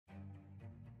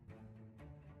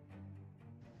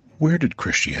Where did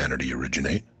Christianity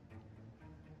originate?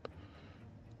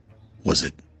 Was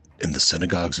it in the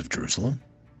synagogues of Jerusalem?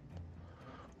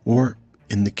 Or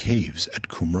in the caves at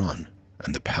Qumran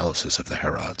and the palaces of the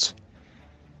Herods?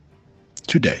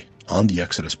 Today, on the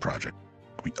Exodus Project,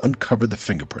 we uncover the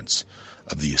fingerprints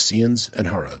of the Essenes and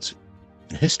Herods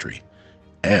in history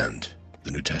and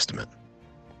the New Testament.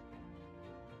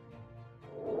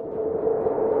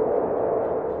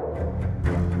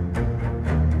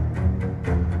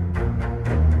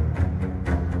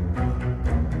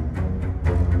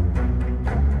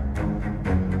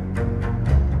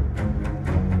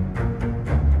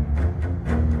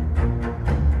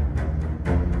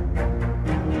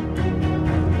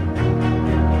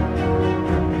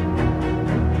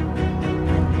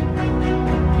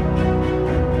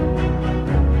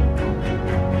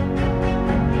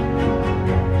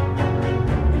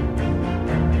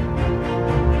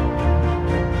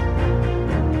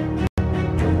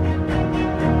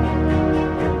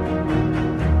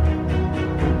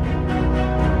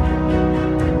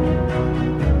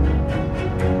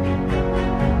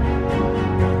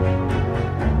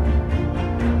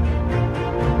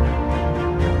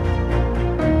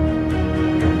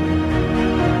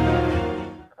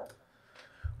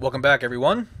 Welcome back,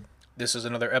 everyone. This is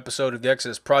another episode of the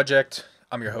Exodus Project.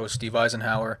 I'm your host, Steve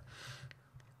Eisenhower.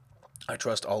 I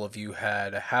trust all of you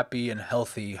had a happy and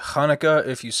healthy Hanukkah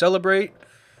if you celebrate.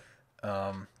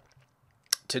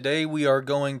 Today we are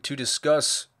going to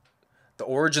discuss the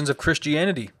origins of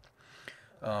Christianity,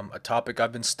 a topic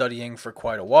I've been studying for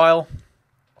quite a while.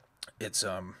 It's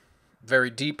very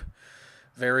deep,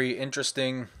 very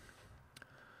interesting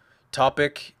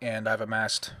topic, and I've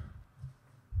amassed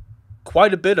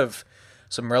quite a bit of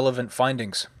some relevant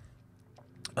findings.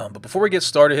 But before we get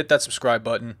started, hit that subscribe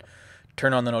button,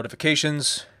 turn on the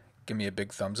notifications, give me a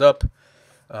big thumbs up.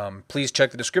 Please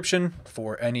check the description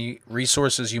for any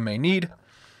resources you may need.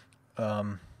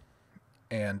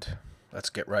 And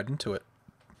let's get right into it.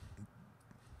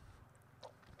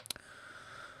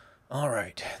 All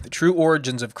right, the true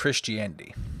origins of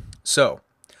Christianity. So,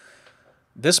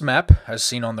 this map, as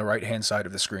seen on the right-hand side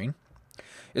of the screen,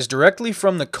 is directly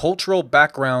from the Cultural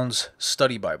Backgrounds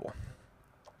Study Bible.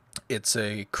 It's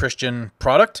a Christian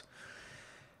product,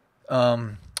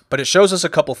 but it shows us a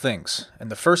couple things. And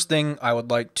the first thing I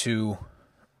would like to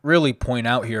really point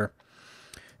out here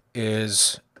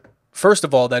is, first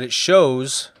of all, that it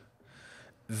shows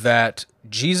that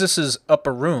Jesus'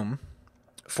 upper room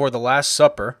for the Last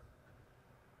Supper,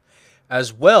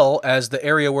 as well as the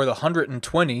area where the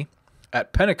 120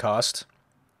 at Pentecost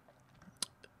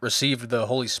received the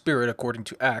Holy Spirit, according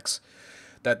to Acts,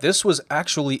 that this was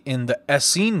actually in the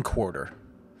Essene quarter.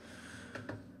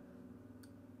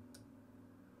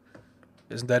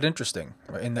 Isn't that interesting?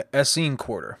 In the Essene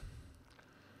quarter.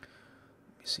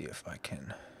 Let me see if I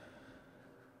can.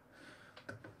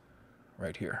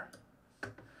 Right here.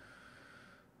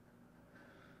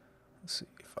 Let's see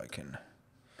if I can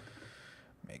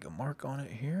make a mark on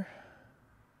it here.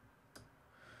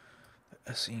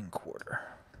 The Essene quarter.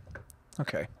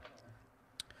 Okay.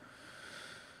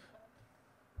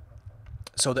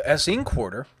 So the Essene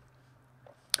quarter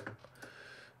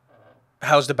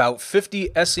housed about 50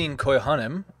 Essene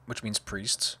Kohanim, which means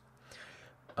priests,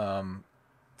 that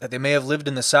they may have lived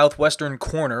in the southwestern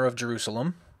corner of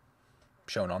Jerusalem,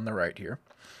 shown on the right here,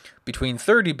 between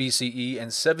 30 BCE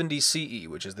and 70 CE,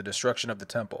 which is the destruction of the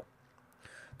temple.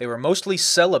 They were mostly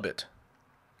celibate.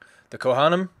 The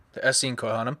Kohanim, the Essene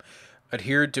Kohanim,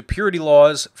 adhered to purity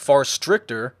laws far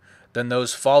stricter than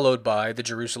those followed by the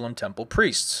Jerusalem temple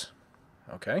priests.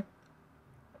 Okay?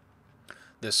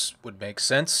 This would make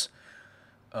sense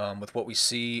with what we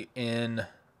see in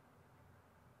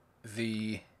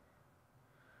the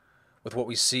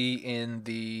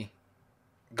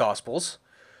Gospels.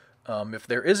 If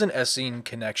there is an Essene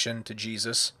connection to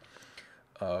Jesus,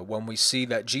 when we do see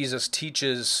that Jesus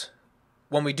teaches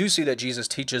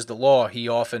the law, he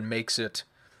often makes it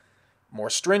more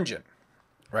stringent,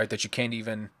 right? That you can't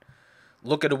even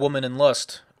look at a woman in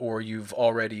lust, or you've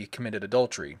already committed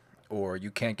adultery, or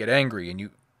you can't get angry, and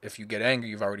if you get angry,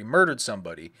 you've already murdered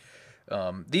somebody.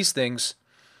 These things.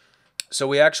 So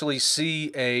we actually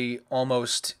see a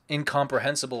almost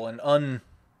incomprehensible and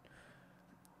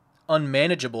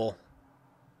unmanageable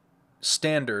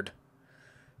standard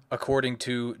according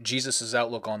to Jesus'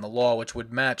 outlook on the law, which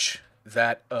would match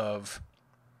that of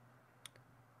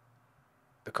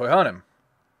the Kohanim,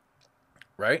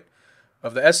 right?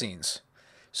 Of the Essenes.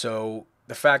 So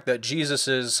the fact that Jesus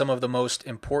is some of the most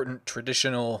important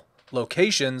traditional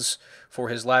locations for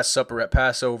his Last Supper at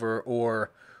Passover,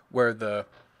 or where the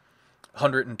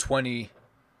 120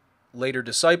 later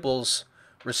disciples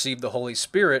received the Holy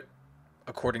Spirit,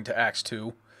 according to Acts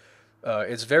 2,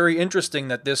 it's very interesting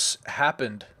that this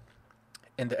happened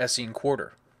in the Essene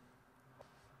quarter.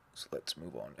 So let's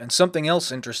move on. And something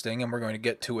else interesting, and we're going to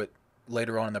get to it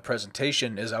later on in the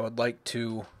presentation, is I would like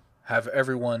to have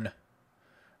everyone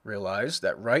realize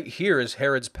that right here is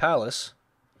Herod's palace,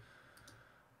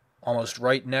 almost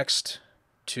right next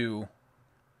to,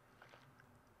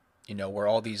 where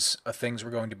all these things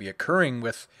were going to be occurring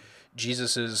with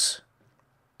Jesus's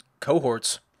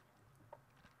cohorts.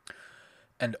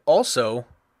 And also,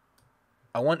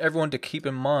 I want everyone to keep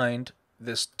in mind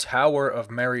this Tower of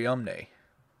Mariamne,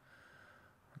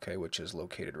 okay, which is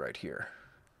located right here.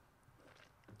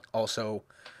 Also,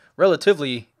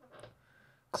 relatively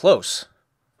close.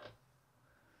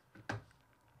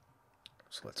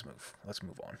 So let's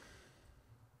move on.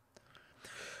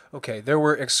 Okay, there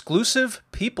were exclusive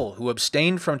people who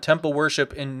abstained from temple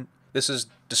worship this is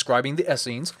describing the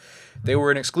Essenes. They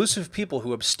were an exclusive people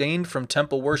who abstained from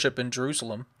temple worship in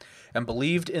Jerusalem and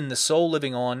believed in the soul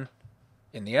living on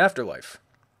in the afterlife.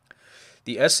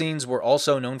 The Essenes were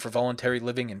also known for voluntary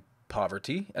living in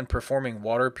poverty and performing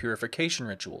water purification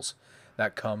rituals.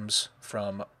 That comes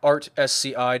from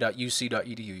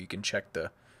artsci.uc.edu. You can check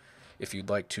if you'd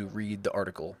like to read the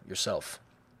article yourself.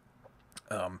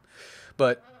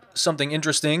 But something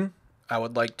interesting I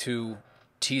would like to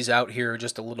tease out here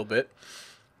just a little bit.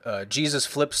 Jesus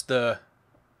flips the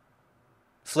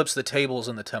tables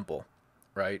in the temple,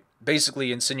 right?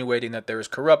 Basically insinuating that there is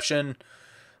corruption,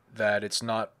 that it's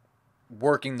not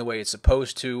working the way it's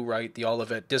supposed to, right? The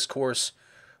Olivet Discourse,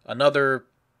 another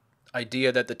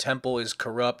idea that the temple is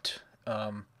corrupt.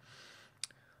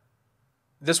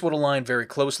 This would align very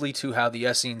closely to how the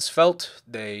Essenes felt.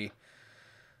 There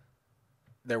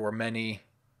were many,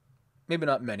 maybe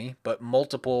not many, but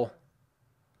multiple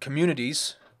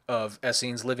communities of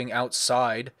Essenes living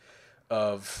outside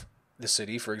of the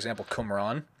city, for example,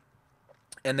 Qumran.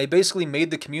 And they basically made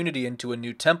the community into a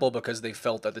new temple because they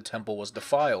felt that the temple was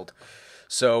defiled.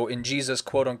 So in Jesus,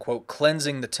 quote-unquote,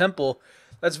 cleansing the temple,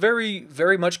 that's very,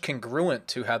 very much congruent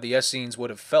to how the Essenes would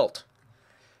have felt.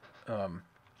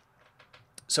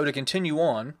 So to continue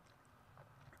on,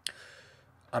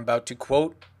 I'm about to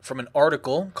quote from an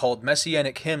article called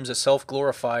Messianic Hymns, a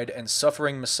Self-Glorified and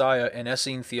Suffering Messiah in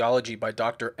Essene Theology by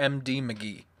Dr. M.D.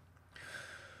 McGee,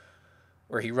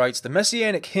 where he writes, the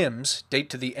Messianic hymns date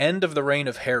to the end of the reign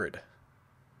of Herod,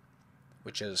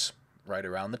 which is right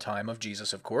around the time of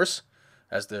Jesus, of course,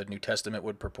 as the New Testament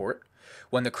would purport,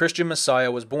 when the Christian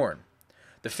Messiah was born.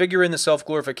 The figure in the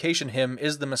self-glorification hymn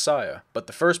is the Messiah, but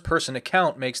the first-person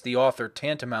account makes the author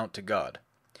tantamount to God.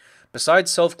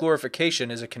 Besides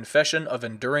self-glorification is a confession of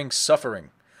enduring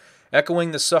suffering,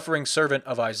 echoing the suffering servant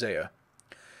of Isaiah.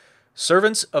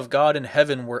 Servants of God in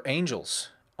heaven were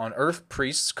angels, on earth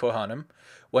priests, Kohanim,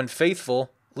 when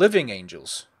faithful, living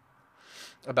angels.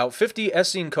 About 50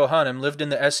 Essene Kohanim lived in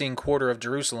the Essene quarter of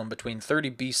Jerusalem between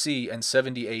 30 BC and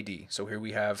 70 AD. So here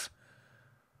we have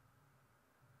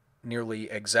nearly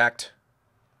exact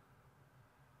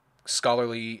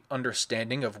scholarly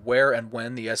understanding of where and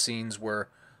when the Essenes were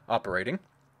operating.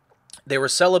 They were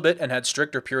celibate and had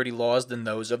stricter purity laws than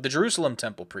those of the Jerusalem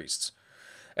temple priests.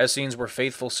 Essenes were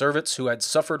faithful servants who had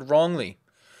suffered wrongly,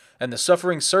 and the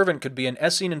suffering servant could be an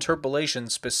Essene interpolation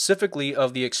specifically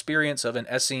of the experience of an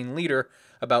Essene leader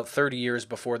about 30 years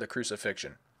before the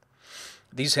crucifixion.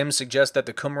 These hymns suggest that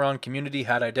the Qumran community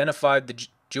had identified the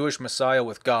Jewish Messiah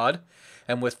with God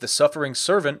and with the suffering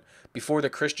servant before the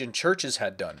Christian churches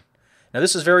had done. Now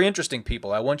this is very interesting,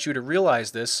 people. I want you to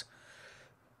realize this,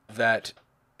 that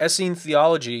Essene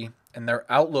theology and their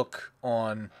outlook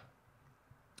on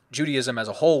Judaism as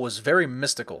a whole was very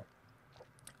mystical,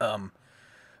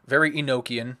 very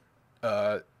Enochian.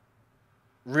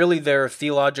 Really their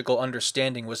theological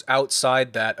understanding was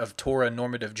outside that of Torah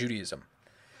normative Judaism.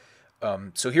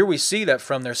 So here we see that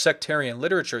from their sectarian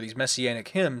literature, these messianic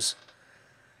hymns,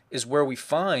 is where we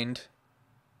find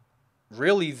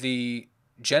really the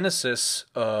genesis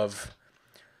of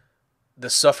the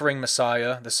suffering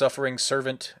Messiah, the suffering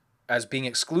servant as being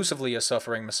exclusively a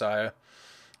suffering Messiah,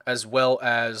 as well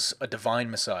as a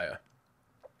divine Messiah.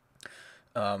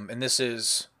 And this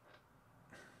is,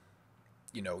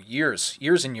 years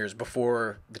and years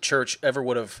before the church ever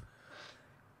would have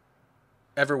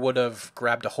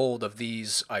grabbed a hold of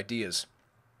these ideas.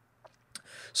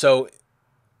 So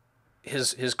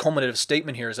his culminative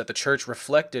statement here is that the church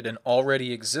reflected an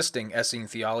already existing Essene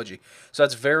theology. So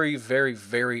that's very, very,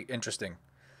 very interesting.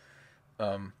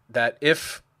 That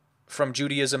if from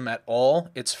Judaism at all,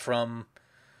 it's from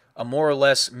a more or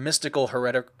less mystical,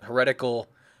 heretical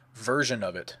version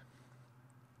of it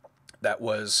that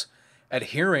was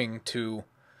adhering to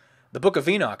The Book of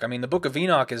Enoch. I mean, the Book of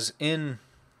Enoch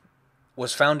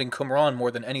was found in Qumran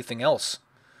more than anything else,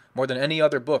 more than any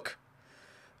other book.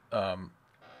 And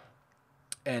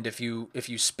if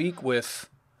you speak with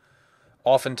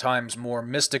oftentimes more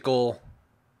mystical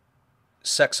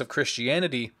sects of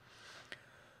Christianity,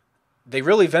 they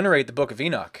really venerate the Book of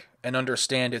Enoch and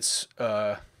understand its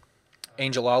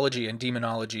angelology and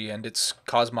demonology and its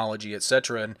cosmology,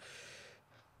 etc. And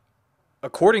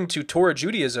according to Torah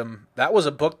Judaism, that was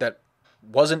a book that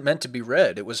wasn't meant to be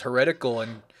read. It was heretical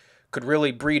and could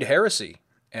really breed heresy,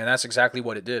 and that's exactly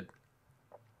what it did.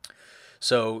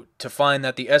 So to find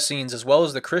that the Essenes, as well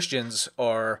as the Christians,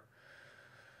 are,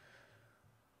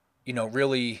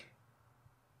 really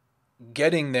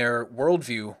getting their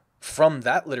worldview from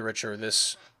that literature,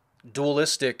 this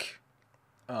dualistic,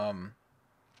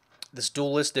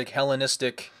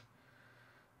 Hellenistic,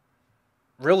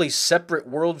 really separate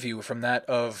worldview from that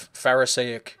of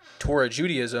Pharisaic Torah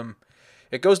Judaism,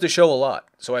 it goes to show a lot.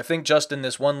 So I think just in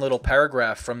this one little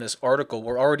paragraph from this article,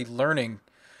 we're already learning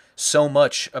so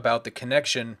much about the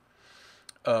connection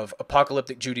of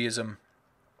apocalyptic Judaism,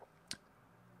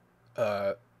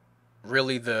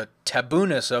 really the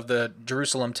tabooness of the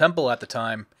Jerusalem temple at the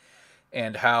time,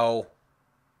 and how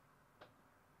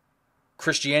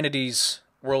Christianity's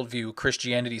worldview,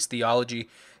 Christianity's theology,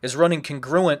 is running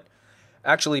congruent,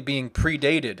 actually being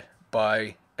predated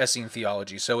by Essene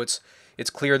theology. So it's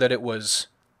clear that it was,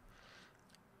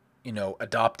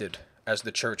 adopted as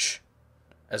the church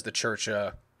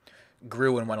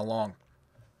grew and went along.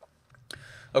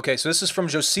 Okay, so this is from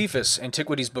Josephus,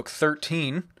 Antiquities, Book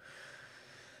 13.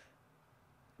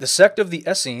 The sect of the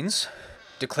Essenes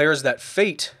declares that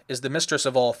fate is the mistress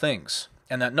of all things,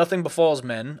 and that nothing befalls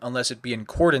men unless it be in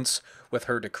accordance with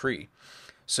her decree.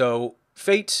 So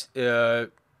fate,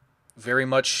 very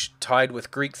much tied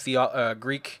with Greek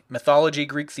mythology,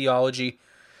 Greek theology,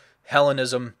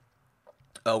 Hellenism.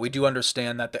 We do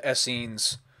understand that the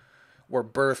Essenes were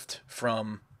birthed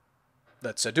from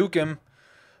the Tzedukim,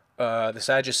 the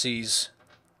Sadducees,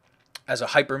 as a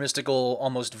hyper-mystical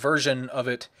almost version of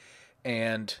it.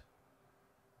 And,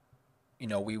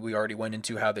 we already went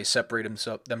into how they separated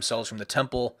themselves from the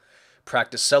temple,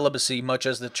 practiced celibacy, much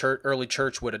as the early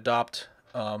church would adopt,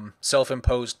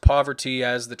 self-imposed poverty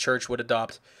as the church would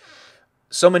adopt.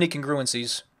 So many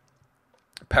congruencies,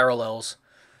 parallels.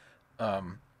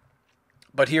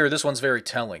 But here, this one's very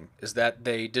telling, is that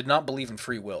they did not believe in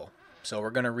free will. So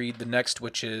we're going to read the next,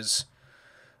 which is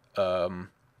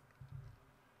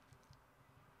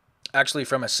actually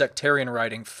from a sectarian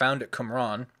writing found at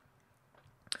Qumran.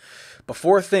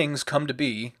 Before things come to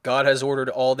be, God has ordered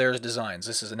all their designs.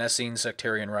 This is an Essene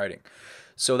sectarian writing.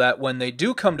 So that when they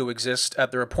do come to exist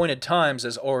at their appointed times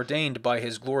as ordained by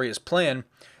his glorious plan,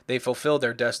 they fulfill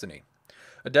their destiny.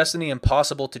 A destiny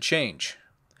impossible to change.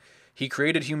 He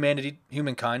created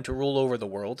humankind to rule over the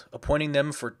world, appointing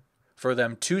them for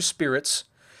them two spirits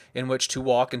in which to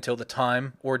walk until the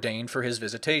time ordained for his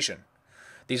visitation.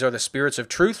 These are the spirits of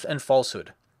truth and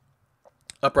falsehood.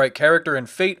 Upright character and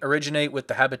fate originate with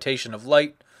the habitation of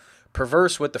light,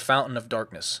 perverse with the fountain of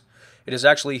darkness. It is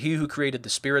actually he who created the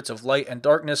spirits of light and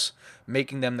darkness,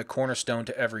 making them the cornerstone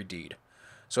to every deed.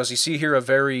 So as you see here, a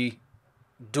very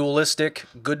dualistic,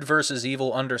 good versus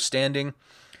evil understanding,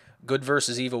 good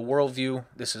versus evil worldview.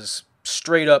 This is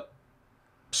straight up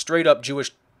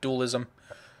Jewish dualism,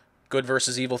 good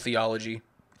versus evil theology,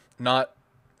 not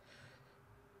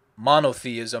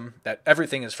monotheism, that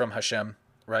everything is from Hashem,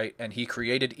 right? And he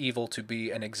created evil to be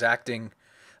an exactation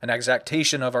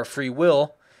of our free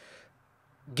will,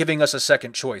 giving us a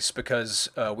second choice, because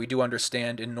we do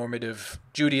understand in normative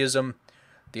Judaism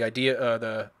the idea,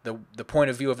 the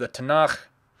point of view of the Tanakh,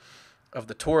 of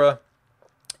the Torah,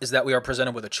 is that we are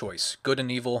presented with a choice, good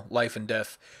and evil, life and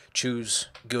death. Choose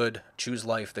good, choose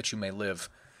life that you may live.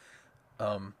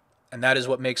 And that is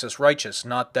what makes us righteous.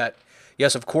 Not that,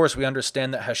 yes, of course, we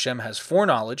understand that Hashem has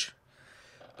foreknowledge,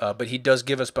 but he does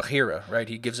give us Bechira, right?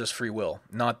 He gives us free will.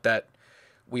 Not that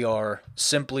we are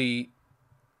simply,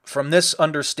 from this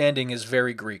understanding is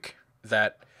very Greek,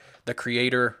 that the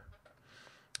Creator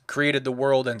created the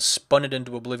world and spun it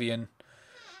into oblivion,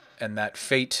 and that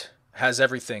fate has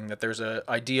everything, that there's an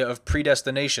idea of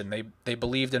predestination. They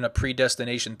believed in a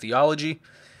predestination theology,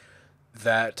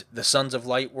 that the sons of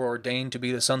light were ordained to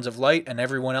be the sons of light, and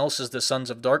everyone else is the sons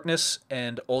of darkness,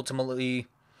 and ultimately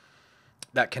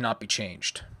that cannot be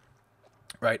changed,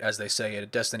 right? As they say, a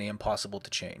destiny impossible to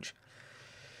change.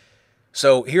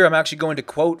 So here I'm actually going to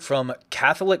quote from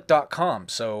Catholic.com.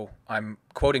 So I'm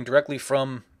quoting directly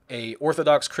from a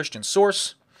Orthodox Christian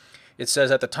source. It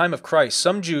says, at the time of Christ,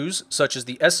 some Jews, such as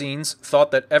the Essenes,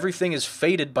 thought that everything is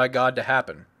fated by God to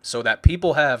happen. so that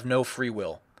people have no free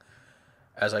will.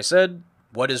 As I said,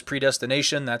 what is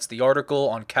predestination? That's the article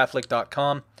on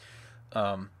Catholic.com.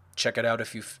 Check it out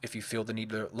if you feel the need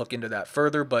to look into that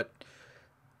further. But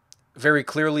very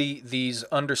clearly, these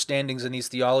understandings and these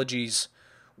theologies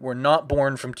were not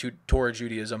born from Torah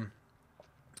Judaism,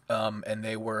 and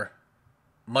they were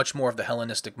much more of the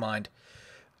Hellenistic mind.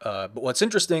 But what's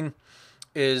interesting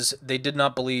is they did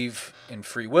not believe in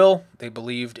free will. They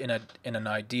believed in an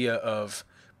idea of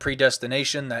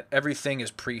predestination, that everything is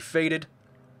pre-fated.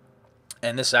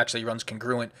 And this actually runs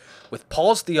congruent with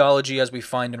Paul's theology, as we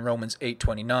find in Romans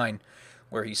 8:29,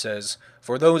 where he says,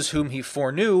 "For those whom he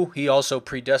foreknew, he also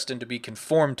predestined to be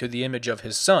conformed to the image of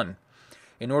his Son,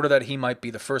 in order that he might be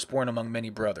the firstborn among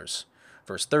many brothers."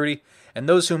 Verse 30, "And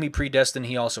those whom he predestined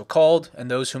he also called,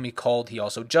 and those whom he called he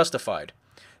also justified,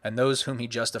 and those whom he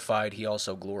justified he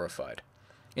also glorified."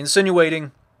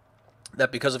 Insinuating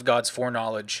that because of God's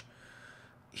foreknowledge,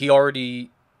 he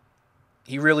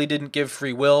really didn't give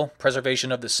free will,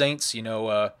 preservation of the saints.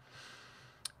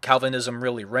 Calvinism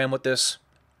really ran with this.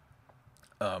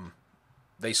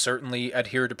 They certainly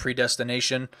adhere to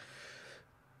predestination,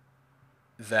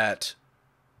 that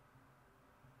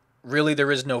really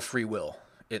there is no free will.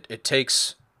 It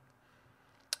takes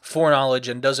foreknowledge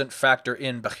and doesn't factor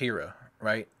in Bechira,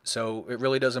 right? So it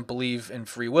really doesn't believe in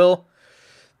free will,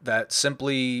 that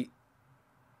simply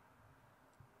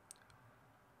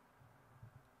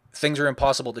things are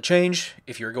impossible to change.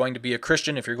 If you're going to be a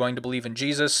Christian, if you're going to believe in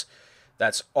Jesus,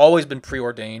 that's always been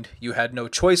preordained. You had no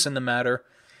choice in the matter.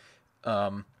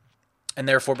 And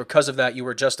therefore, because of that, you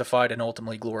were justified and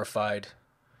ultimately glorified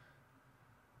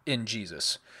in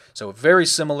Jesus. So very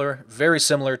similar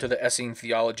to the Essene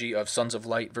theology of sons of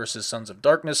light versus sons of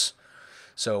darkness.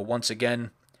 So once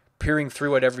again, peering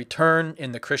through at every turn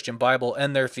in the Christian Bible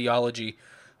and their theology,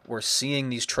 we're seeing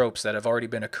these tropes that have already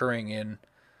been occurring in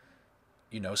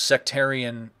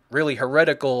sectarian, really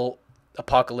heretical,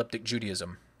 apocalyptic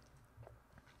Judaism.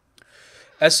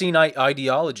 Essenite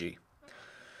ideology.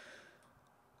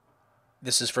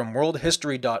 This is from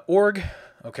worldhistory.org.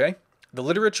 Okay. The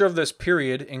literature of this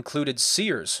period included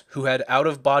seers who had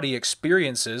out-of-body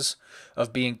experiences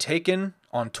of being taken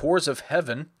on tours of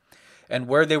heaven, and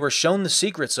where they were shown the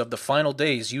secrets of the final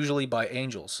days, usually by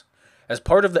angels. As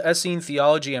part of the Essene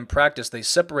theology and practice, they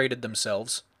separated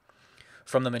themselves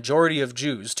from the majority of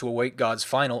Jews to await God's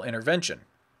final intervention.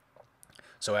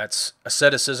 So that's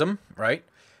asceticism, right?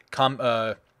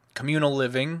 Communal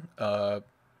living,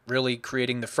 really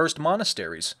creating the first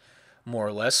monasteries, more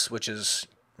or less, which is,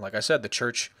 like I said, the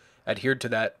church adhered to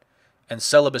that, and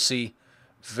celibacy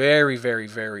very, very,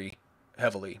 very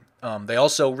heavily. They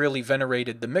also really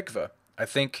venerated the mikveh. I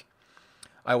think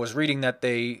I was reading that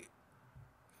they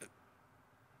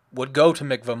would go to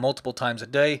mikveh multiple times a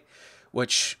day,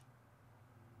 which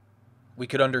we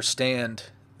could understand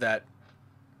that,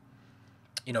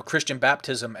 Christian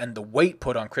baptism and the weight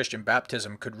put on Christian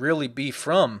baptism could really be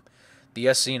from the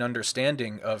Essene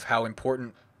understanding of how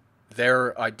important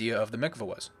their idea of the mikveh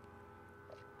was.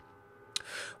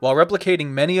 While replicating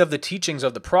many of the teachings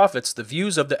of the prophets, the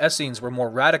views of the Essenes were more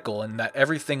radical in that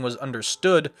everything was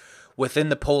understood within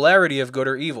the polarity of good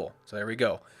or evil. So there we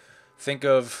go. Think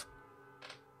of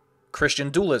Christian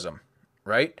dualism,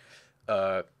 right?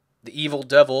 The evil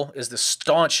devil is the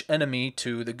staunch enemy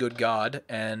to the good God,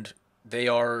 and they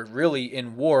are really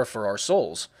in war for our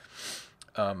souls.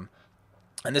 And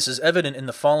this is evident in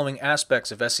the following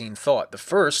aspects of Essene thought. The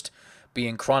first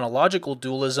being chronological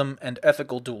dualism and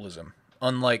ethical dualism,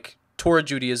 unlike Torah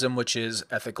Judaism, which is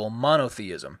ethical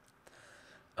monotheism.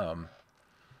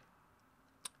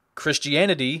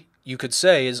 Christianity, you could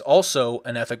say, is also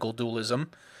an ethical dualism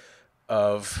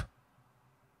of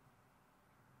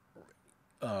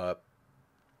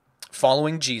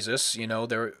following Jesus,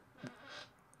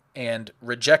 and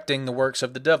rejecting the works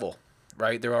of the devil,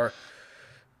 right? There are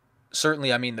certainly,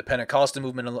 the Pentecostal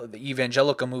movement, the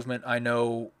evangelical movement, I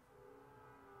know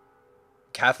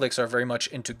Catholics are very much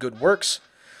into good works,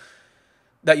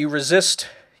 that you resist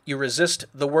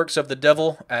the works of the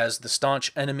devil as the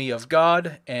staunch enemy of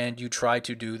God, and you try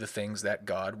to do the things that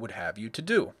God would have you to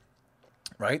do,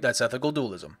 right? That's ethical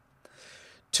dualism.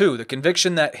 2, the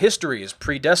conviction that history is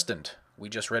predestined. We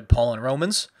just read Paul in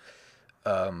Romans.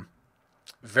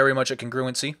 Very much a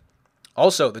congruency.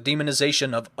 Also, the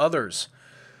demonization of others.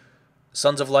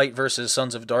 Sons of light versus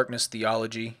sons of darkness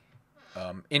theology.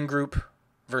 In-group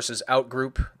versus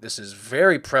out-group. This is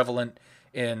very prevalent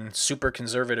in super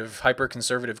conservative,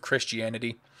 hyper-conservative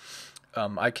Christianity.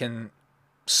 I can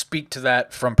speak to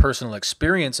that from personal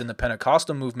experience in the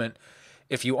Pentecostal movement.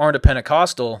 If you aren't a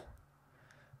Pentecostal,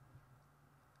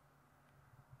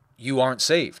 you aren't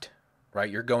saved. right?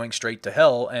 You're going straight to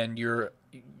hell, and you're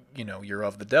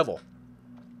of the devil,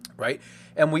 right?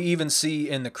 And we even see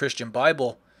in the Christian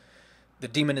Bible the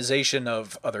demonization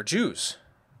of other Jews,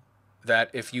 that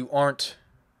if you aren't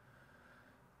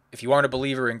a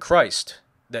believer in Christ,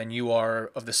 then you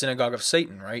are of the synagogue of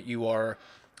Satan, right? You are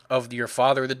of your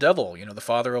father, the devil, the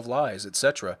father of lies,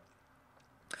 etc.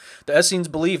 The Essenes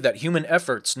believed that human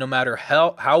efforts, no matter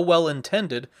how well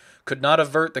intended, could not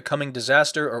avert the coming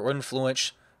disaster or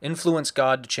influence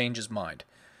God to change his mind.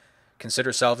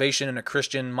 Consider salvation in a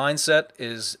Christian mindset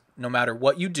is no matter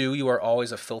what you do, you are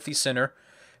always a filthy sinner,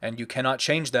 and you cannot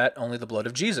change that, only the blood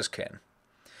of Jesus can.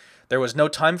 There was no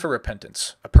time for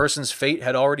repentance. A person's fate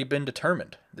had already been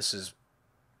determined. This is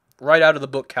right out of the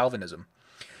book Calvinism.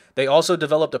 They also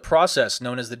developed a process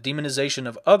known as the demonization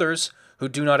of others who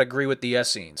do not agree with the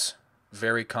Essenes,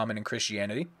 very common in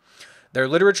Christianity. Their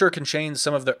literature contains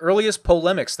some of the earliest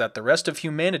polemics that the rest of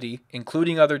humanity,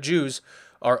 including other Jews,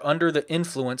 are under the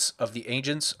influence of the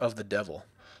agents of the devil.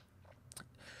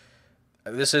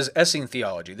 This is Essene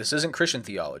theology. This isn't Christian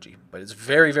theology, but it's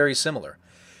very, very similar.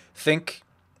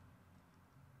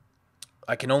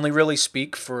 I can only really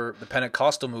speak for the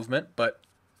Pentecostal movement, but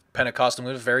Pentecostal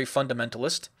movement is very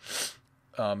fundamentalist,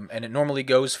 and it normally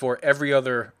goes for every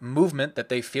other movement that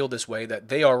they feel this way, that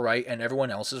they are right and everyone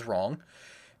else is wrong,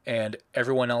 and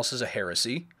everyone else is a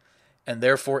heresy, and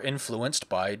therefore influenced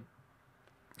by,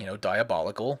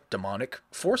 diabolical, demonic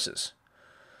forces.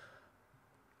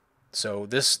 So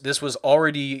this was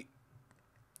already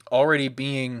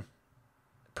being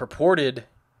purported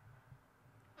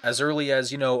as early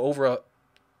as, over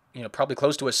probably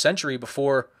close to a century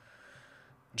before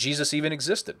Jesus even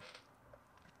existed.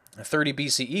 30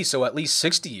 BCE, so at least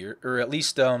 60 years, or at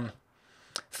least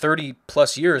 30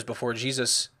 plus years before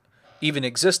Jesus even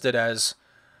existed, as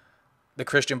the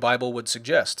Christian Bible would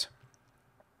suggest.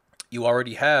 You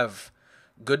already have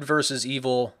good versus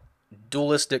evil,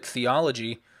 dualistic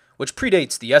theology, which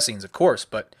predates the Essenes, of course,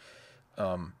 but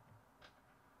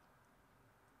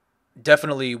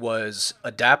definitely was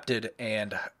adapted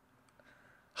and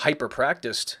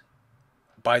hyper-practiced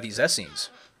by these Essenes.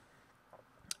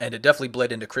 And it definitely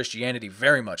bled into Christianity,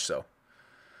 very much so.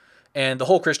 And the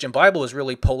whole Christian Bible is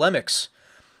really polemics.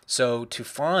 So to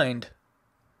find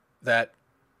that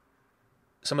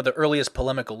some of the earliest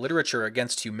polemical literature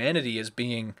against humanity as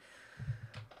being,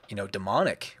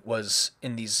 demonic was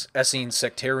in these Essene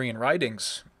sectarian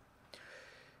writings,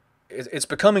 it's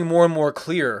becoming more and more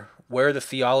clear where the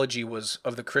theology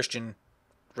of the Christian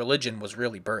religion was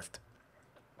really birthed.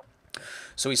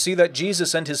 So we see that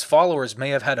Jesus and his followers may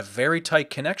have had a very tight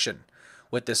connection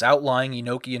with this outlying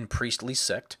Enochian priestly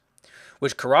sect,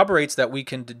 which corroborates that we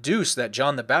can deduce that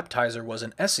John the Baptizer was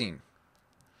an Essene.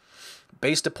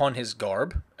 Based upon his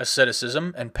garb,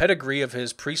 asceticism, and pedigree of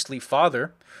his priestly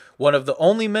father, one of the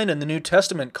only men in the New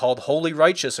Testament called wholly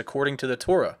righteous according to the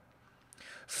Torah.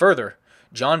 Further,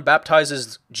 John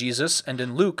baptizes Jesus, and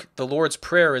in Luke, the Lord's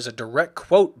Prayer is a direct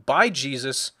quote by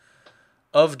Jesus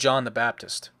of John the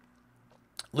Baptist.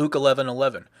 Luke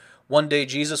 11:11. One day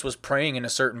Jesus was praying in a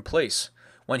certain place.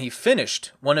 When he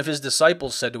finished, one of his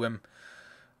disciples said to him,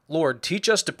 "Lord, teach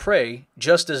us to pray,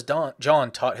 just as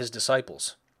John taught his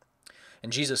disciples."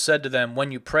 And Jesus said to them,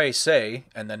 "When you pray, say,"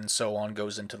 and then so on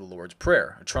goes into the Lord's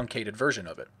Prayer, a truncated version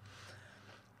of it.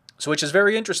 So which is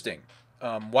very interesting.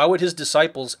 Why would his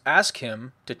disciples ask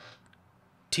him to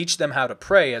teach them how to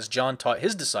pray as John taught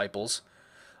his disciples,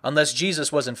 unless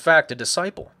Jesus was in fact a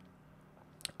disciple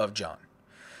of John?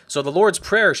 So the Lord's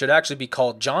Prayer should actually be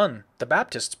called John the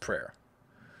Baptist's prayer,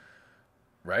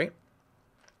 right?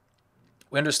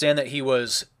 We understand that he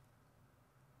was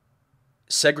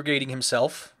segregating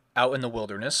himself out in the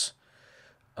wilderness,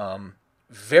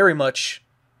 very much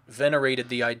venerated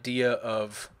the idea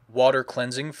of water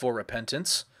cleansing for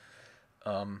repentance.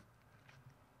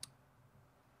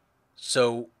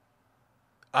 So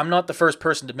I'm not the first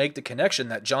person to make the connection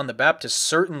that John the Baptist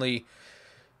certainly,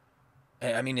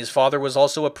 his father was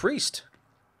also a priest,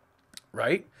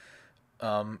 right?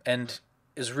 And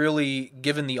is really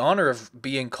given the honor of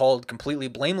being called completely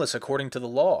blameless according to the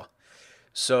law.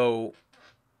 So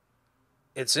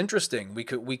it's interesting.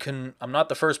 I'm not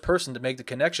the first person to make the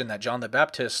connection that John the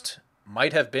Baptist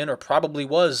might have been or probably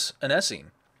was an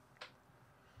Essene.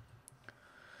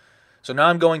 So now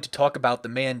I'm going to talk about the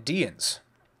Mandeans.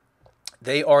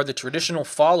 They are the traditional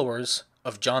followers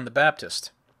of John the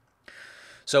Baptist.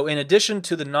 So in addition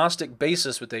to the Gnostic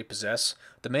basis that they possess,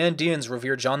 the Mandeans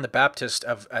revere John the Baptist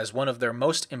as one of their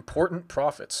most important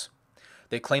prophets.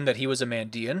 They claim that he was a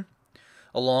Mandean,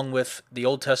 along with the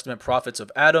Old Testament prophets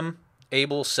of Adam,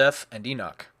 Abel, Seth, and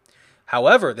Enoch.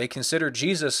 However, they consider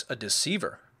Jesus a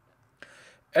deceiver.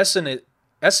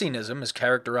 Essenism is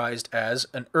characterized as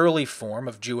an early form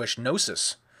of Jewish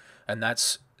gnosis, and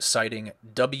that's citing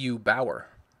W. Bauer.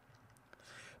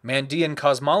 Mandean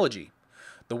cosmology.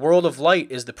 The world of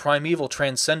light is the primeval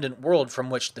transcendent world from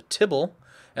which the Tibble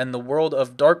and the world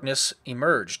of darkness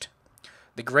emerged.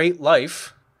 The great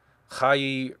life,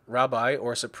 Chayi Rabbi,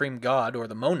 or Supreme God, or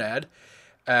the Monad,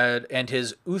 and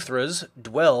his Uthras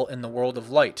dwell in the world of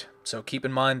light. So keep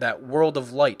in mind that world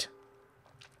of light.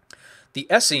 The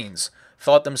Essenes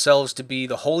thought themselves to be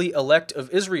the holy elect of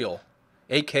Israel,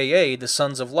 aka the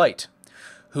sons of light,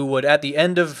 who would at the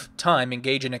end of time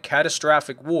engage in a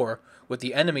catastrophic war with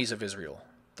the enemies of Israel,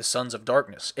 the sons of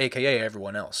darkness, aka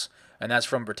everyone else. And that's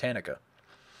from Britannica.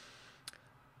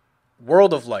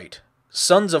 World of light,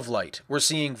 sons of light. We're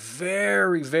seeing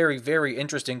very, very, very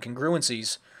interesting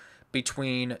congruencies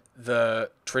between the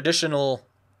traditional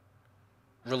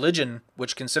religion,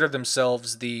 which consider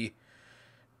themselves the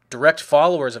direct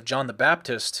followers of John the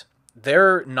Baptist,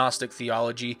 their Gnostic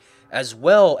theology, as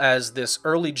well as this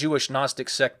early Jewish Gnostic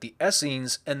sect, the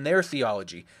Essenes, and their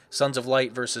theology, sons of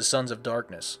light versus sons of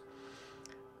darkness,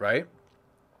 right?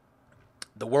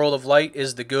 The world of light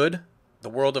is the good, the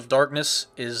world of darkness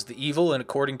is the evil, and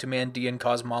according to Mandean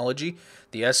cosmology,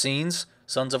 the Essenes,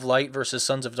 sons of light versus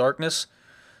sons of darkness,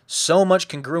 so much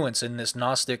congruence in this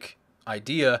Gnostic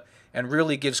idea, and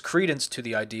really gives credence to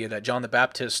the idea that John the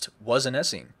Baptist was an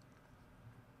Essene.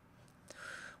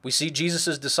 We see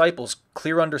Jesus' disciples'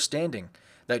 clear understanding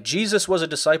that Jesus was a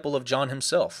disciple of John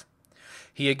himself.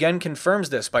 He again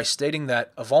confirms this by stating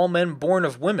that of all men born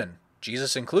of women,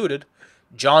 Jesus included,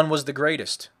 John was the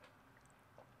greatest.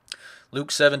 Luke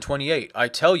 7:28, I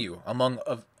tell you,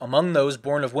 among those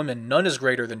born of women, none is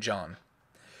greater than John.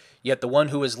 Yet the one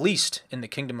who is least in the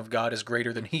kingdom of God is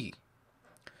greater than he.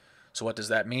 So what does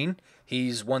that mean?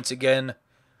 He's once again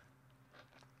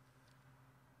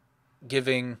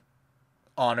giving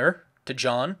honor to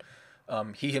John.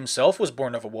 He himself was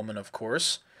born of a woman, of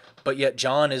course, but yet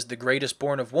John is the greatest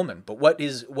born of woman. But what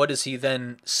is he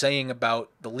then saying about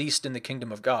the least in the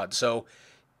kingdom of God? So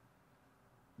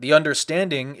the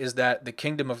understanding is that the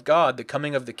kingdom of God, the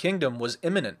coming of the kingdom, was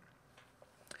imminent.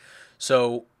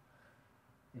 So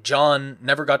John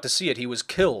never got to see it. He was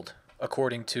killed,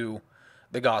 according to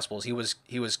the Gospels. He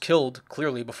was killed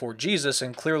clearly before Jesus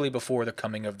and clearly before the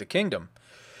coming of the kingdom.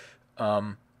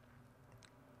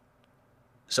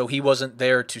 So he wasn't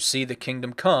there to see the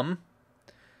kingdom come,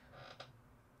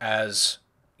 as,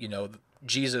 you know,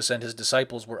 Jesus and his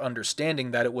disciples were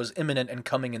understanding that it was imminent and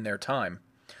coming in their time.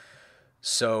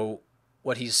 So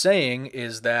what he's saying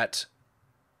is that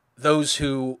those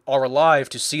who are alive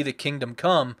to see the kingdom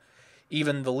come,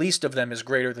 even the least of them is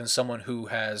greater than someone who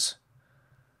has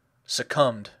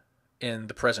succumbed in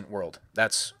the present world.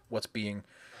 That's what's being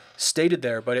stated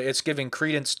there, but it's giving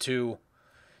credence to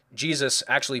Jesus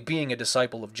actually being a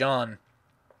disciple of John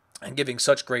and giving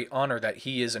such great honor that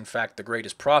he is in fact the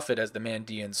greatest prophet, as the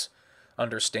Mandeans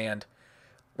understand.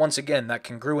 Once again, that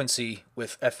congruency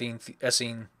with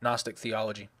Essene Gnostic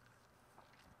theology.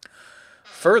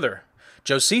 Further,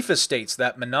 Josephus states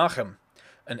that Menachem,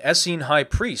 an Essene high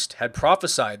priest, had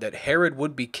prophesied that Herod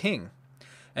would be king.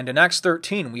 And in Acts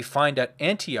 13, we find at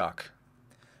Antioch,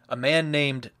 a man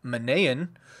named Manaen,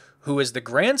 who is the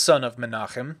grandson of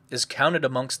Menachem, is counted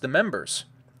amongst the members.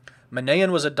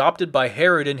 Manaen was adopted by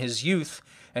Herod in his youth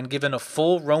and given a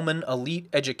full Roman elite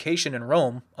education in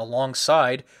Rome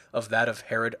alongside of that of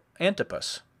Herod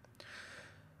Antipas.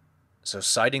 So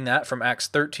citing that from Acts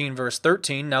 13 verse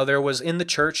 13, now there was in the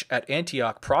church at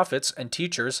Antioch prophets and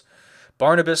teachers,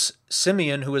 Barnabas,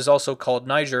 Simeon, who is also called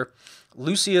Niger,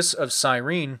 Lucius of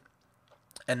Cyrene,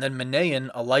 and then Manaen,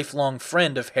 a lifelong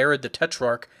friend of Herod the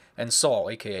Tetrarch, and Saul,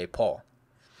 aka Paul.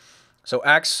 So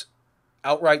Acts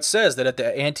outright says that at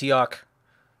the Antioch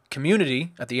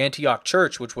community, at the Antioch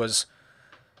church, which was,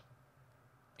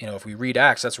 you know, if we read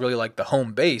Acts, that's really like the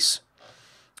home base,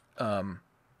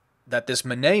 that this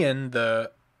Manaen,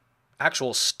 the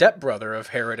actual stepbrother of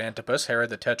Herod Antipas, Herod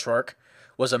the Tetrarch,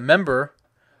 was a member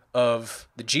of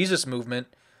the Jesus movement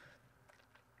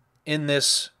in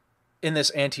this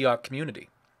Antioch community.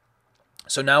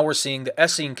 So now we're seeing the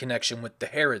Essene connection with the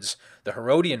Herods, the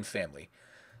Herodian family.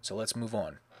 So let's move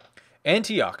on.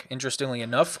 Antioch, interestingly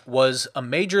enough, was a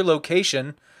major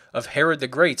location of Herod the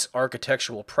Great's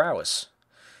architectural prowess,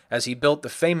 as he built the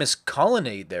famous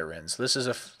colonnade therein. So this is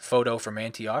a photo from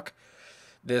Antioch.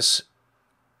 This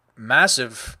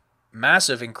massive,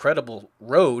 incredible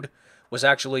road was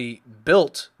actually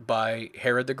built by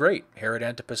Herod the Great, Herod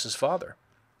Antipas's father.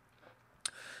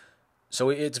 So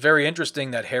it's very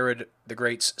interesting that Herod the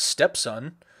Great's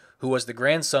stepson, who was the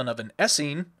grandson of an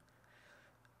Essene,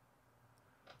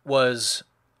 was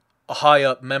a high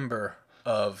up member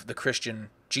of the Christian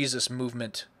Jesus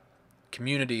movement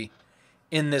community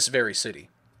in this very city.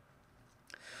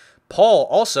 Paul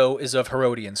also is of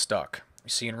Herodian stock. You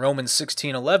see in Romans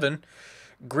 16:11,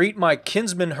 greet my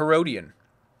kinsman Herodian.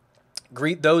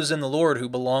 Greet those in the Lord who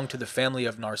belong to the family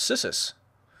of Narcissus.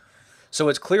 So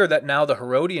it's clear that now that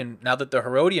the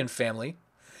Herodian family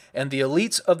and the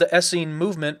elites of the Essene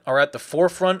movement are at the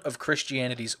forefront of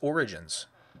Christianity's origins.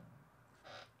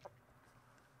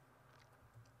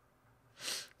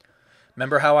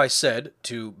 Remember how I said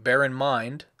to bear in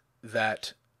mind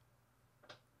that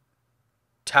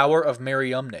Tower of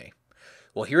Mariamne?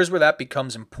 Well, here's where that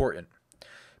becomes important,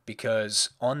 because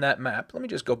on that map, let me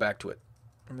just go back to it.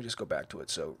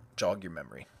 So jog your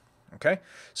memory. Okay?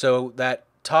 So that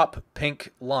top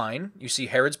pink line, you see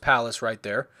Herod's palace right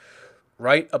there.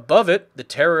 Right above it, the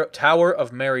Tower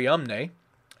of Mariamne,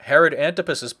 Herod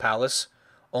Antipas's palace,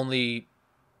 only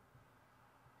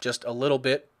just a little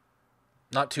bit,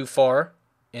 not too far,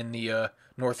 in the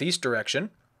northeast direction.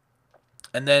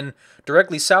 And then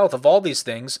directly south of all these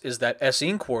things is that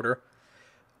Essene quarter,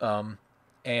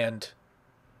 and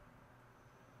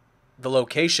the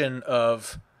location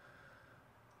of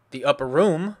the upper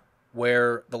room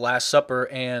where the Last Supper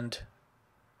and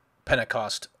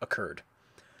Pentecost occurred.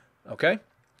 Okay?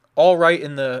 All right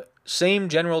in the same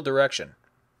general direction,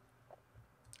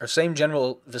 or same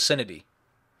general vicinity.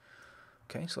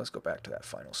 Okay, so let's go back to that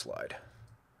final slide.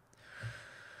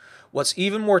 What's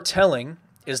even more telling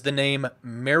is the name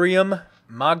Miriam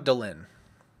Magdalene.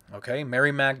 Okay,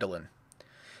 Mary Magdalene.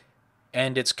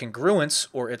 And its congruence,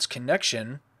 or its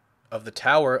connection, of the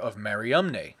Tower of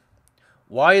Mariamne.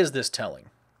 Why is this telling?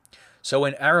 So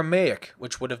in Aramaic,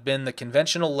 which would have been the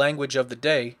conventional language of the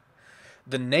day,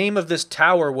 the name of this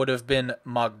tower would have been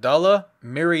Magdala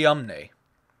Miriamne.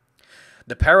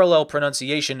 The parallel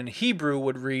pronunciation in Hebrew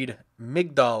would read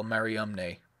Migdal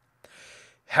Mariamne.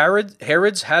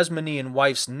 Herod's Hasmonean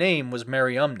wife's name was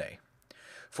Mariamne,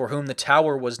 for whom the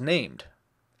tower was named.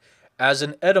 As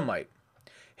an Edomite,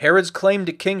 Herod's claim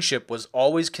to kingship was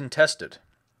always contested.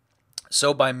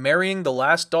 So by marrying the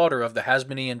last daughter of the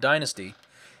Hasmonean dynasty,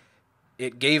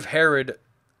 it gave Herod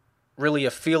really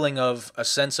a feeling of a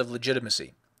sense of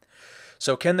legitimacy.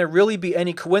 So can there really be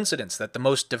any coincidence that the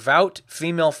most devout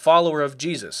female follower of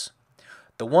Jesus,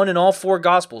 the one in all four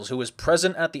Gospels who was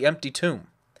present at the empty tomb,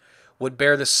 would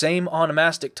bear the same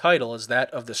onomastic title as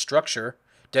that of the structure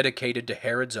dedicated to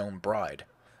Herod's own bride,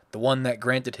 the one that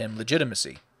granted him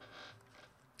legitimacy?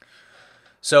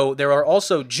 So there are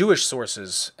also Jewish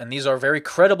sources, and these are very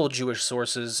credible Jewish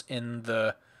sources in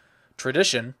the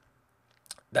tradition,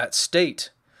 that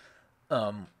state.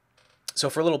 So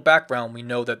for a little background, we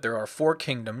know that there are 4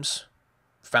 kingdoms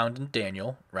found in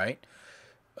Daniel, right?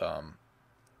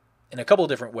 In a couple of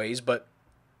different ways, but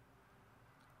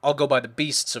I'll go by the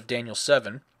beasts of Daniel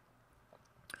 7.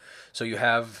 So you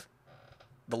have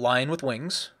the lion with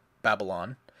wings,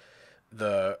 Babylon,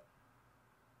 the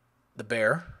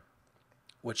bear,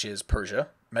 which is Persia,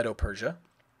 Medo-Persia,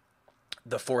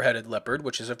 the 4-headed leopard,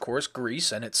 which is, of course,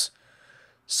 Greece, and its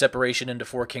separation into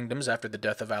 4 kingdoms after the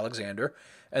death of Alexander,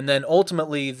 and then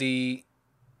ultimately the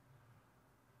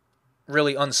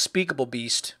really unspeakable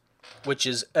beast, which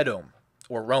is Edom,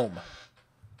 or Rome.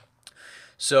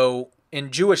 So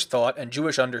in Jewish thought and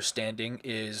Jewish understanding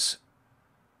is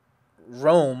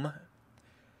Rome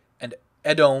and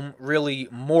Edom really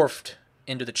morphed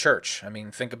into the church. I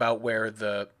mean, think about where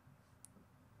the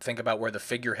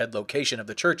figurehead location of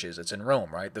the church is. It's in Rome,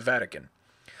 right? The Vatican.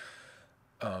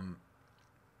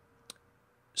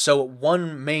 So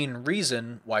one main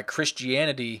reason why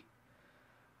Christianity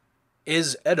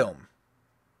is Edom,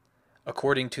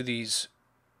 according to these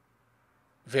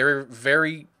very,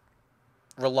 very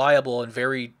reliable and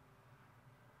very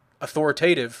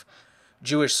authoritative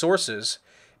Jewish sources,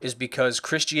 is because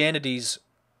Christianity's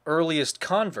earliest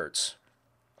converts,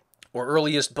 or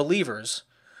earliest believers,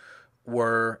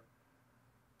 were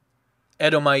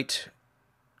Edomite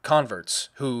converts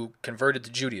who converted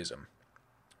to Judaism.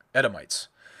 Edomites.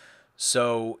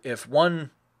 So if one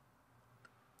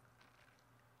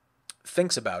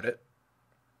thinks about it,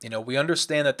 we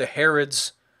understand that the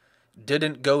Herods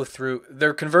didn't go through,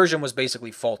 their conversion was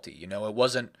basically faulty. It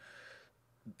wasn't,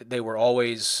 they were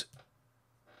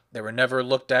never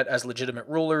looked at as legitimate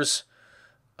rulers.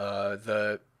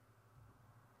 The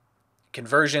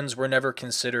conversions were never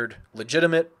considered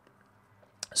legitimate,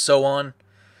 so on.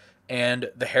 And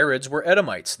the Herods were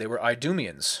Edomites. They were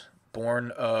Idumeans,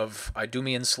 born of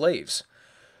Idumean slaves.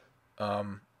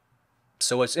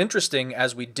 So it's interesting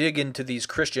as we dig into these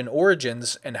Christian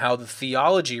origins and how the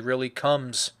theology really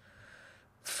comes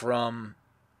from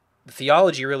the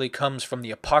theology really comes from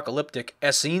the apocalyptic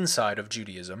Essene side of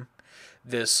Judaism,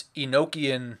 this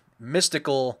Enochian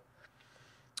mystical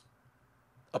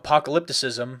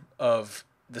apocalypticism of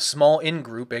the small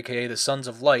in-group, aka the sons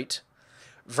of light,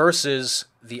 versus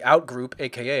the out-group,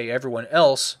 aka everyone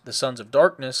else, the sons of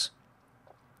darkness.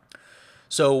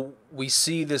 So we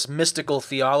see this mystical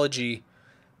theology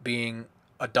being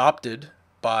adopted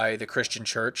by the Christian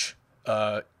church,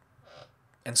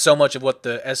 and so much of what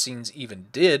the Essenes even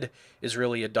did is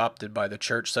really adopted by the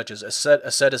church, such as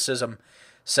asceticism,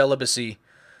 celibacy.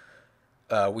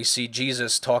 We see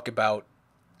Jesus talk about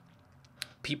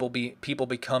people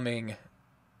becoming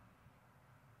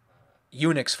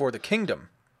eunuchs for the kingdom,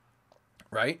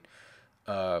 right?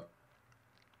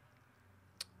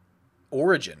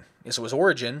 Origen. This was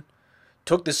Origen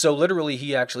took this so literally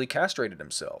he actually castrated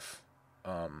himself.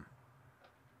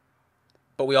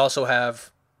 But we also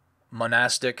have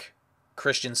monastic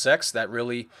Christian sects that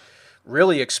really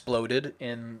exploded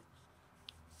in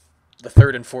the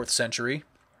 3rd and 4th century.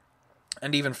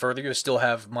 And even further, you still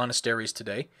have monasteries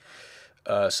today.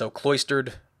 So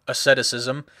cloistered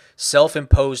asceticism,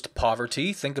 self-imposed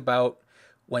poverty. Think about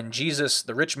when Jesus,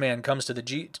 the rich man, comes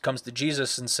to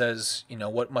Jesus and says,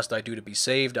 what must I do to be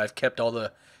saved? I've kept all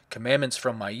the commandments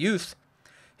from my youth.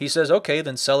 He says, okay,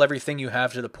 then sell everything you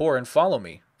have to the poor and follow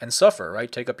me and suffer,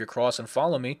 right? Take up your cross and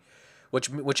follow me,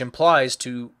 which implies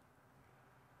to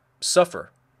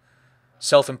suffer,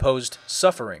 self-imposed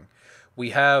suffering.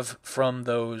 We have from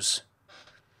those,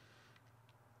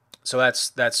 so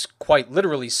that's quite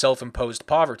literally self-imposed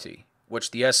poverty,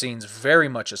 which the Essenes very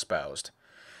much espoused.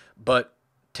 But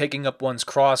taking up one's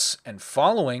cross and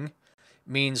following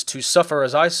means to suffer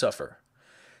as I suffer.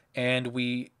 And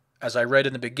we, as I read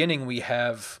in the beginning, we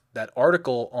have that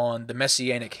article on the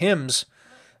Messianic hymns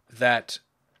that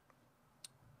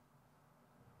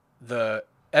the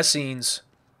Essenes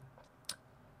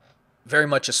very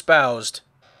much espoused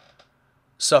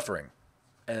suffering,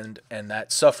 and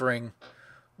that suffering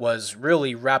was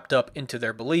really wrapped up into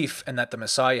their belief, and that the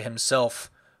Messiah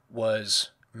himself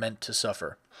was meant to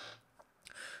suffer.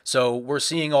 So we're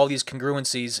seeing all these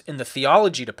congruencies in the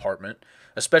theology department,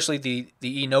 especially the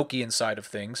Enochian side of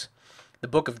things. The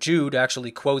book of Jude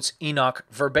actually quotes Enoch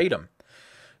verbatim.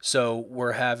 So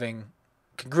we're having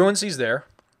congruencies there.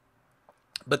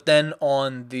 But then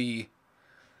on the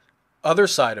other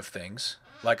side of things,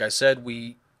 like I said,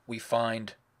 we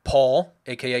find Paul,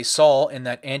 aka Saul, in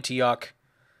that Antioch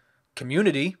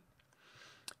community.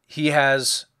 He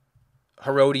has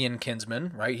Herodian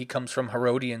kinsmen, right? He comes from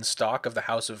Herodian stock of the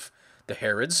house of the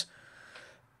Herods,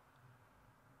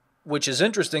 which is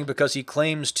interesting because he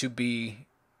claims to be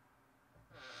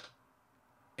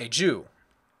a Jew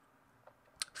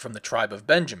from the tribe of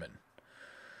Benjamin.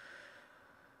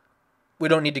 We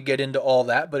don't need to get into all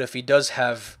that, but if he does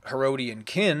have Herodian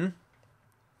kin,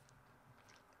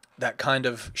 that kind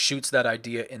of shoots that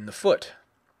idea in the foot.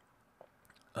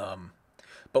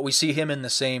 But we see him in the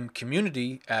same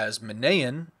community as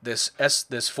Manaen,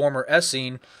 this former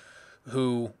Essene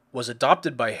who was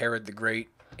adopted by Herod the Great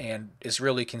and is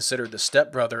really considered the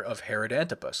stepbrother of Herod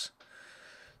Antipas.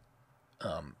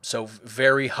 So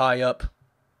very high up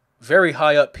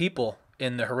people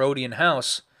in the Herodian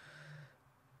house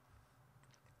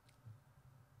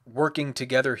working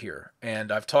together here.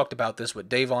 And I've talked about this with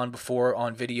Davon before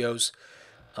on videos.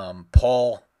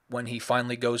 Paul, when he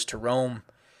finally goes to Rome,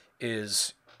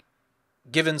 is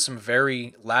given some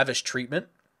very lavish treatment.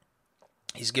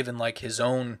 He's given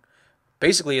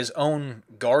basically his own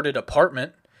guarded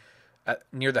apartment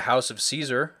near the house of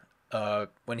Caesar.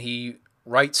 When he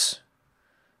writes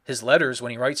his letters,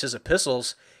 when he writes his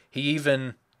epistles, he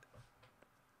even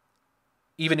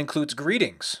includes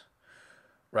greetings,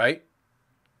 right?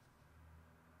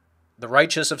 The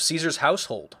righteous of Caesar's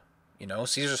household.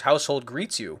 Caesar's household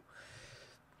greets you.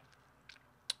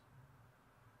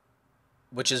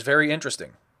 Which is very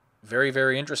interesting. Very,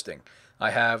 very interesting.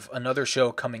 I have another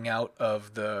show coming out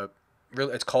of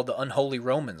it's called The Unholy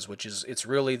Romans, it's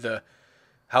really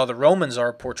how the Romans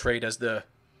are portrayed as the,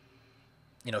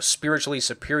 spiritually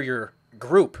superior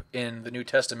group in the New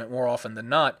Testament more often than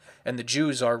not, and the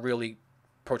Jews are really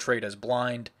portrayed as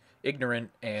blind,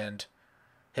 ignorant, and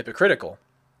hypocritical.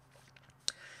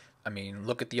 I mean,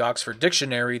 look at the Oxford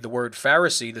Dictionary. The word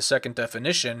Pharisee, the second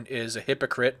definition, is a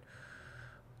hypocrite,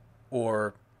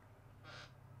 or,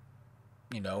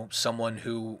 someone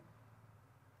who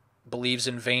believes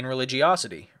in vain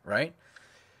religiosity, right?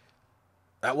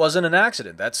 That wasn't an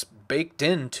accident. That's baked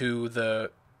into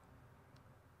the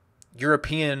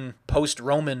European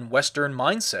post-Roman Western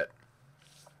mindset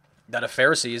that a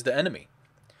Pharisee is the enemy.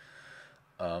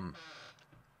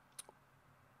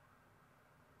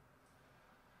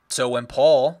 So when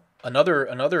Paul,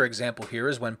 another example here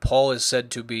is when Paul is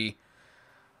said to be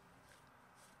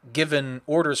given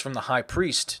orders from the high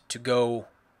priest to go,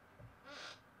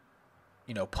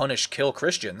 punish, kill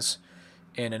Christians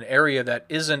in an area that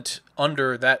isn't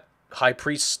under that high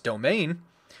priest's domain,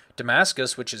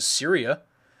 Damascus, which is Syria.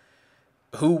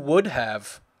 Who would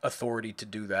have authority to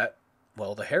do that?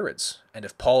 Well, the Herods. And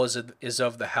if Paul is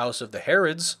of the house of the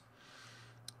Herods,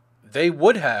 they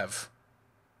would have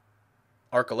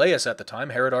Archelaus at the time,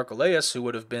 Herod Archelaus, who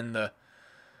would have been the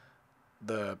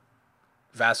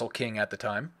vassal king at the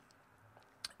time.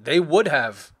 They would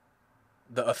have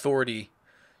the authority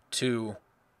to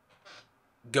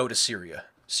go to Syria,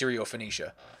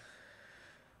 Syrio-Phoenicia.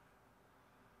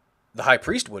 The high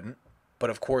priest wouldn't, but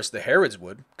of course the Herods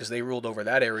would, because they ruled over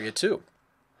that area too.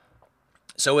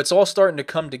 So it's all starting to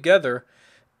come together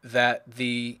that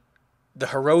the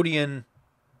Herodian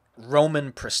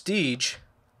Roman prestige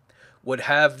would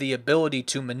have the ability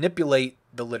to manipulate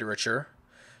the literature,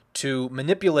 to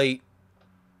manipulate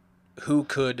who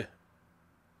could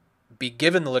be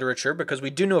given the literature, because we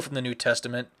do know from the New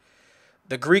Testament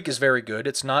the Greek is very good.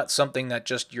 It's not something that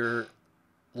just your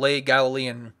lay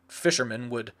Galilean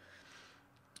fisherman would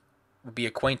be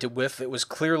acquainted with. It was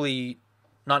clearly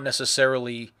not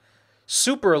necessarily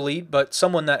super elite, but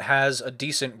someone that has a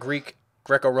decent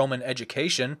Greco-Roman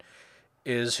education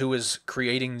is who is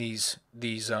creating these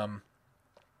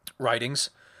writings.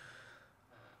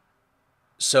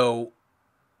 So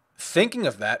thinking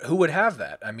of that, who would have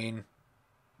that? I mean,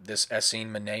 this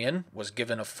Essene Manaen was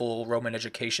given a full Roman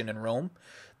education in Rome.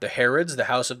 The Herods, the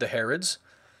house of the Herods.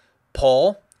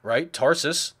 Paul, right?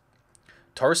 Tarsus.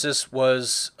 Tarsus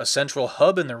was a central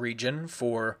hub in the region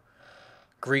for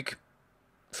Greek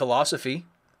philosophy.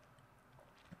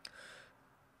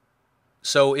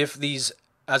 So if these,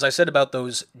 as I said about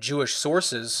those Jewish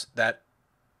sources that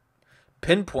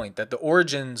pinpoint that the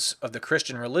origins of the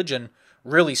Christian religion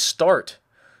really start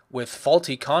with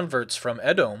faulty converts from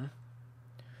Edom,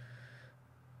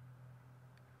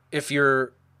 if you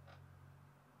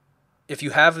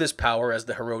have this power as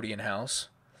the Herodian house,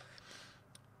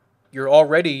 you're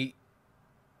already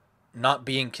not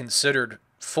being considered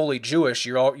fully Jewish.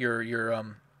 Your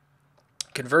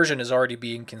conversion is already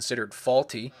being considered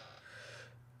faulty.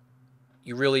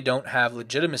 You really don't have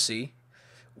legitimacy.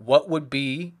 What would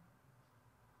be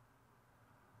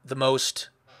the most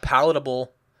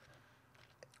palatable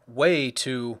way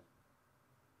to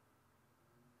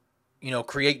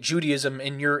create Judaism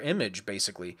in your image,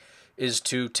 basically, is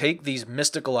to take these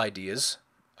mystical ideas.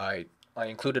 I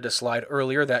included a slide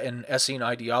earlier that in Essene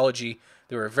ideology,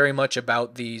 they were very much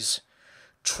about these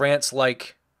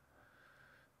trance-like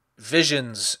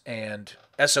visions and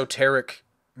esoteric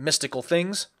mystical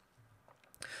things.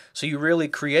 So you really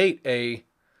create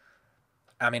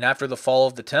after the fall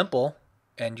of the temple,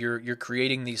 and you're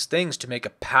creating these things to make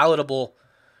a palatable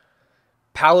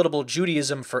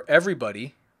Judaism for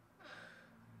everybody.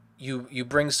 You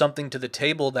bring something to the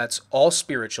table that's all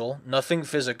spiritual, nothing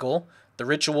physical. The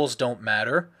rituals don't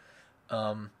matter.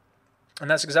 And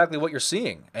that's exactly what you're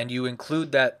seeing. And you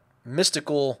include that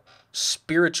mystical,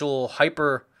 spiritual,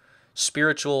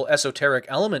 hyper-spiritual, esoteric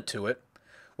element to it,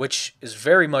 which is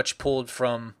very much pulled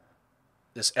from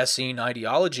this Essene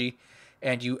ideology,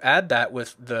 and you add that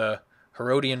with the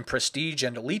Herodian prestige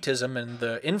and elitism and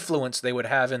the influence they would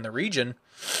have in the region,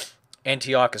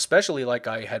 Antioch especially, like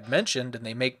I had mentioned, and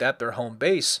they make that their home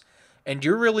base, and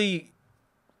you're really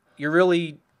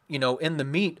in the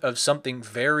meat of something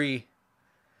very,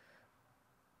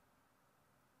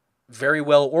 very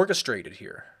well orchestrated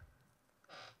here.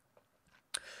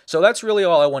 So that's really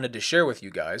all I wanted to share with you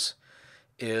guys,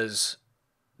 is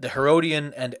the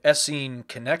Herodian and Essene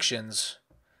connections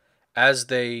as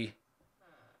they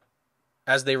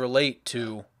relate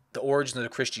to the origins of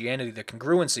Christianity, the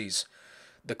congruencies,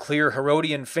 the clear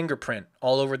Herodian fingerprint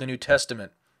all over the New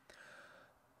Testament,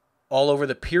 all over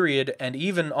the period, and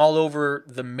even all over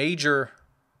the major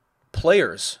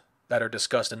players that are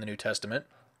discussed in the New Testament,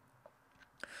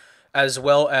 as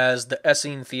well as the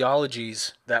Essene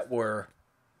theologies that were,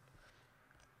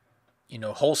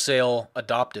 wholesale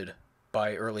adopted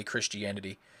by early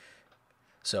Christianity.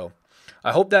 So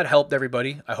I hope that helped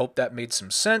everybody. I hope that made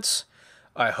some sense.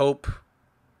 I hope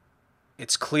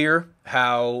it's clear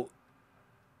how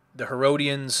the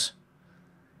Herodians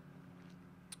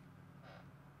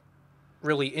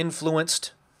really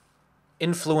influenced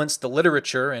the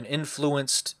literature and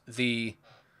influenced the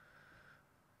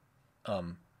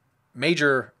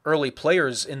major early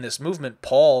players in this movement.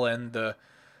 Paul and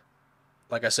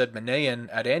like I said, Manaen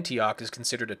at Antioch is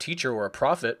considered a teacher or a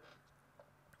prophet.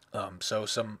 So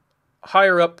some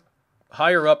higher up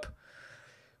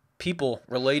people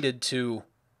related to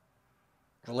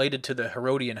the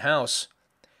Herodian house,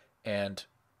 and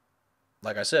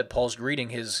like I said, Paul's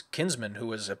greeting his kinsman,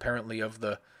 who is apparently of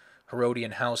the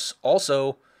Herodian house,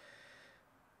 also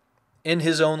in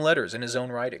his own letters, in his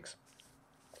own writings.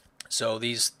 So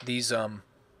these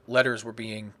letters were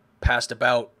being passed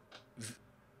about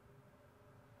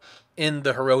in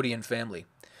the Herodian family.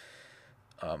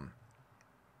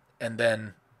 And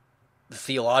then the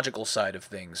theological side of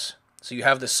things. So you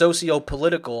have the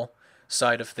socio-political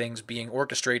side of things being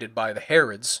orchestrated by the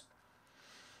Herods,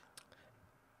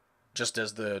 just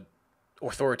as the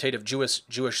authoritative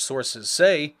Jewish sources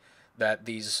say that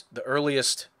the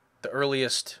earliest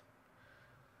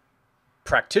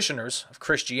practitioners of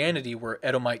Christianity were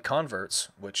Edomite converts,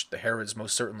 which the Herods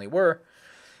most certainly were.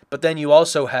 But then you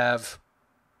also have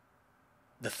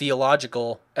the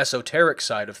theological, esoteric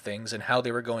side of things and how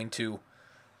they were going to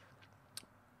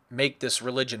make this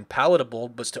religion palatable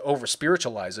was to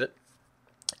over-spiritualize it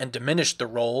and diminish the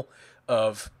role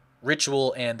of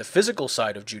ritual and the physical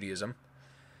side of Judaism,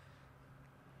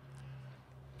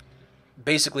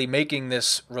 basically making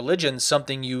this religion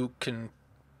something you can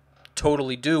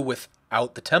totally do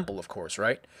without the temple, of course,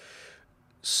 right?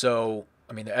 So,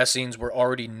 I mean, the Essenes were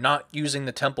already not using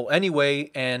the temple anyway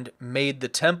and made the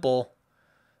temple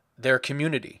their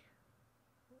community.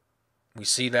 We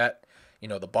see that,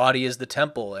 the body is the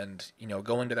temple, and,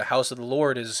 going to the house of the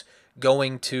Lord is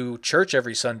going to church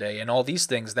every Sunday, and all these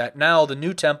things, that now the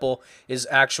new temple is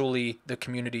actually the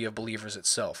community of believers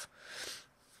itself.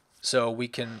 So we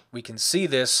can see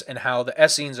this and how the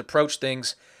Essenes approach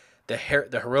things, the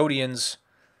Herodians,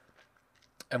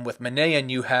 and with Millennia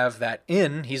you have that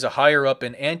he's a higher up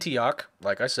in Antioch,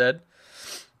 like I said.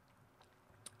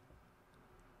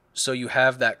 So you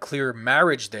have that clear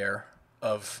marriage there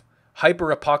of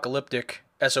hyper-apocalyptic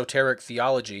esoteric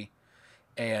theology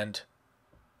and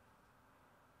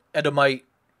Edomite,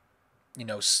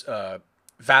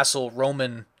 vassal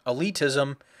Roman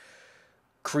elitism,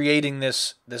 creating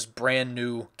this brand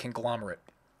new conglomerate.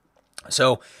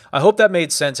 So I hope that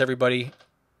made sense, everybody.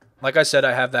 Like I said,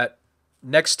 I have that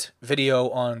next video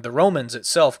on the Romans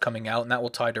itself coming out, and that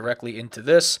will tie directly into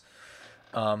this.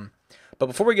 But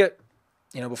before we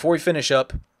finish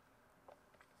up,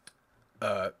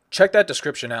 check that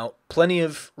description out. Plenty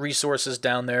of resources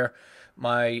down there.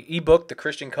 My ebook, the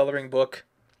Christian Coloring Book.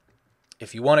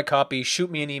 If you want a copy,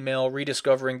 shoot me an email,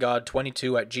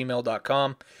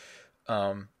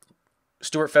 rediscoveringgod22@gmail.com.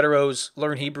 Stuart Federow's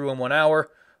Learn Hebrew in 1 Hour.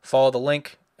 Follow the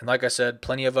link. And like I said,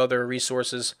 plenty of other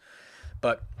resources.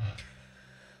 But,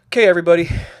 okay, everybody.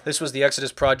 This was the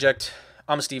Exodus Project.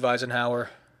 I'm Steve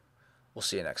Eisenhower. We'll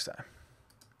see you next time.